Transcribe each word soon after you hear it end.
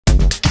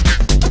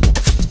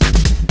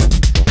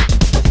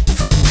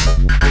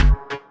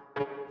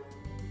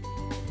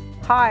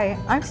Hi,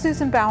 I'm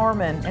Susan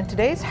Bowerman, and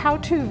today's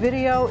how-to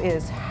video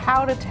is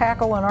how to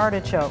tackle an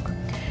artichoke.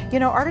 You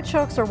know,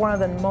 artichokes are one of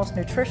the most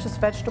nutritious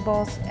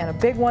vegetables, and a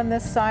big one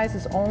this size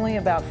is only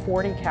about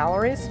 40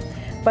 calories,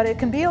 but it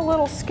can be a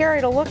little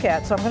scary to look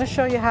at, so I'm going to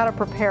show you how to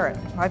prepare it.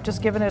 I've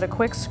just given it a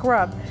quick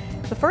scrub.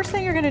 The first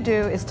thing you're going to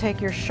do is take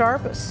your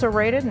sharp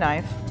serrated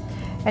knife,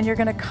 and you're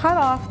going to cut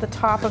off the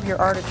top of your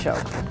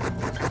artichoke.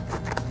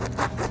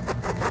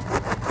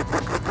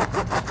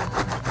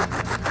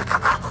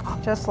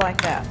 Just like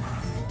that.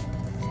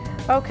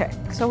 Okay,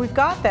 so we've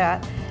got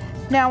that.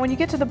 Now when you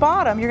get to the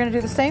bottom, you're going to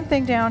do the same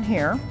thing down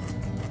here.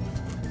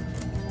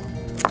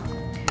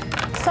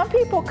 Some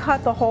people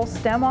cut the whole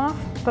stem off,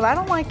 but I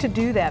don't like to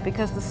do that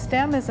because the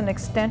stem is an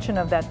extension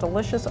of that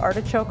delicious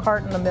artichoke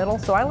heart in the middle,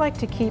 so I like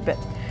to keep it.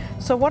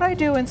 So what I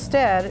do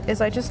instead is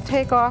I just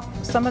take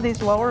off some of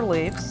these lower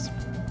leaves.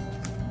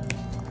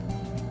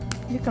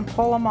 You can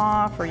pull them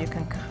off, or you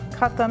can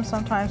cut them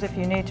sometimes if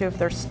you need to, if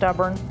they're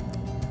stubborn.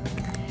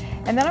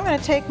 And then I'm going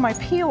to take my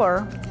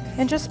peeler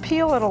and just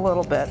peel it a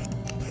little bit.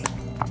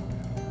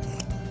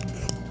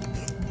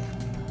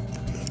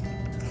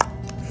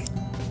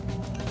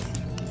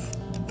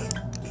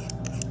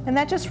 And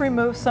that just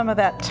removes some of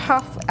that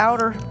tough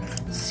outer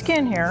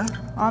skin here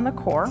on the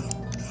core.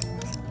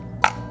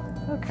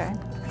 Okay.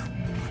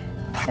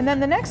 And then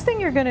the next thing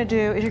you're going to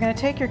do is you're going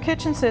to take your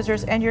kitchen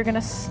scissors and you're going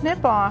to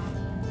snip off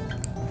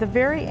the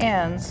very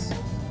ends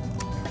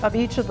of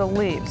each of the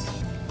leaves.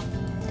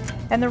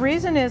 And the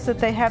reason is that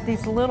they have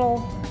these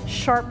little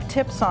sharp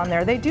tips on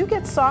there. They do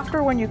get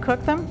softer when you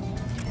cook them,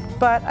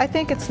 but I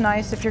think it's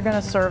nice if you're going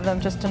to serve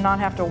them just to not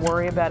have to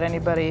worry about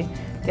anybody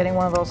getting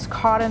one of those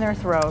caught in their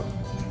throat.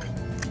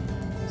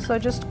 So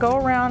just go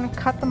around and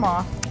cut them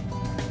off.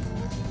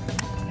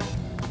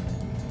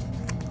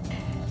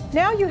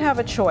 Now you have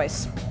a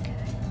choice.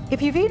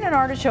 If you've eaten an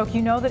artichoke,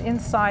 you know that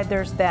inside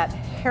there's that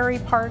hairy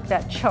part,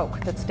 that choke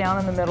that's down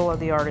in the middle of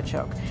the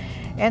artichoke.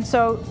 And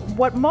so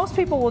what most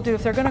people will do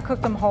if they're going to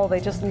cook them whole, they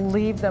just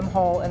leave them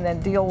whole and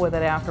then deal with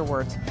it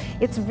afterwards.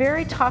 It's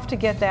very tough to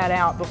get that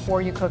out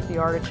before you cook the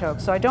artichoke,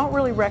 so I don't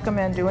really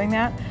recommend doing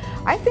that.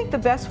 I think the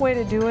best way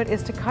to do it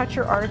is to cut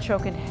your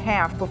artichoke in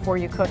half before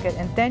you cook it,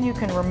 and then you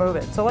can remove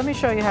it. So let me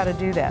show you how to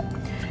do that.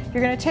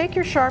 You're going to take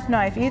your sharp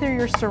knife, either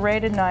your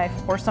serrated knife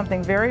or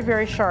something very,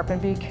 very sharp,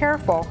 and be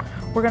careful.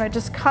 We're going to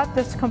just cut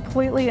this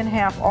completely in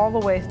half all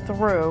the way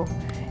through,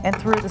 and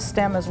through the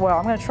stem as well.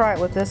 I'm going to try it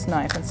with this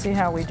knife and see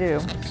how we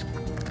do.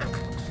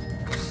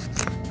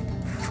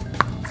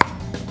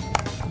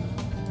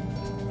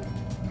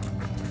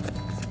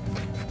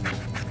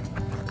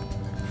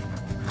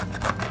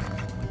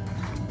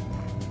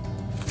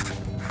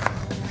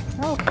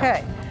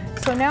 Okay,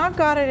 so now I've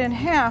got it in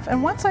half,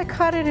 and once I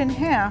cut it in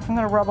half, I'm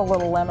going to rub a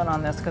little lemon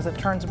on this because it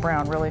turns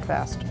brown really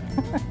fast.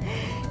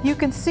 You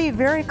can see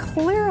very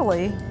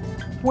clearly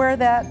where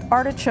that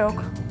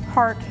artichoke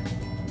heart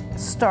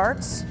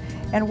starts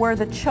and where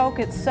the choke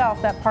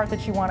itself, that part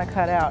that you want to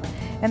cut out.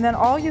 And then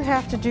all you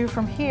have to do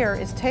from here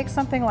is take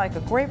something like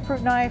a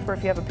grapefruit knife, or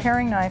if you have a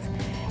paring knife,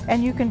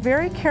 and you can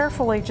very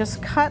carefully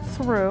just cut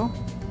through,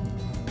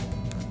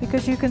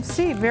 because you can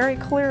see very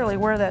clearly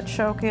where that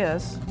choke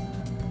is.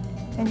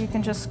 And you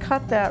can just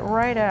cut that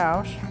right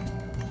out.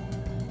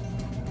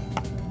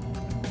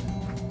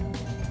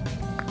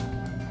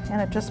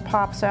 And it just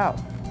pops out.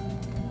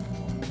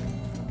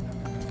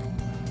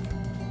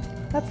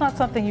 That's not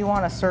something you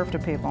want to serve to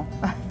people.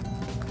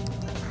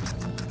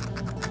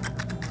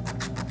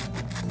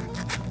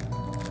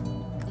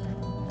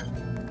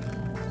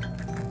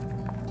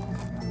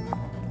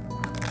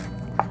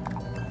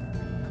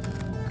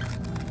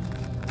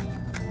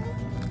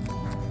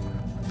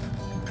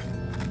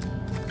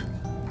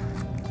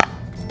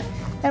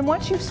 And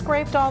once you've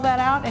scraped all that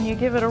out and you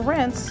give it a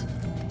rinse,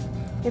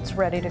 it's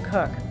ready to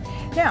cook.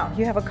 Now,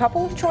 you have a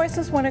couple of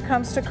choices when it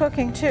comes to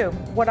cooking too.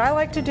 What I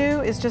like to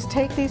do is just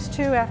take these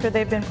two after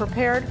they've been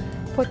prepared,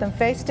 put them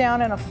face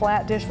down in a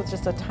flat dish with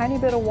just a tiny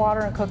bit of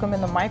water and cook them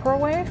in the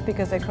microwave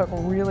because they cook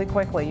really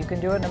quickly. You can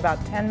do it in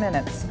about 10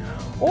 minutes.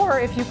 Or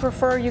if you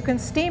prefer, you can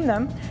steam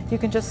them. You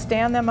can just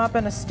stand them up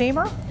in a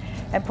steamer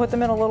and put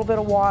them in a little bit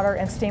of water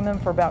and steam them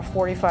for about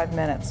 45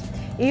 minutes.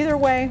 Either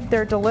way,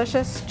 they're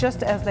delicious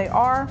just as they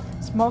are.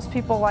 Most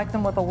people like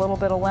them with a little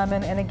bit of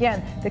lemon, and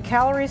again, the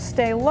calories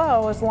stay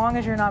low as long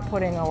as you're not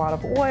putting a lot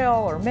of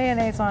oil or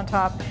mayonnaise on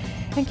top.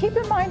 And keep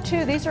in mind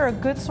too, these are a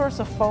good source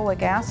of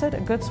folic acid, a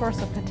good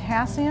source of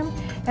potassium,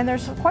 and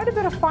there's quite a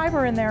bit of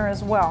fiber in there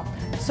as well.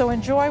 So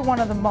enjoy one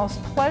of the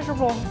most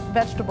pleasurable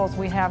vegetables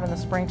we have in the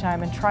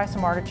springtime and try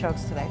some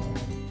artichokes today.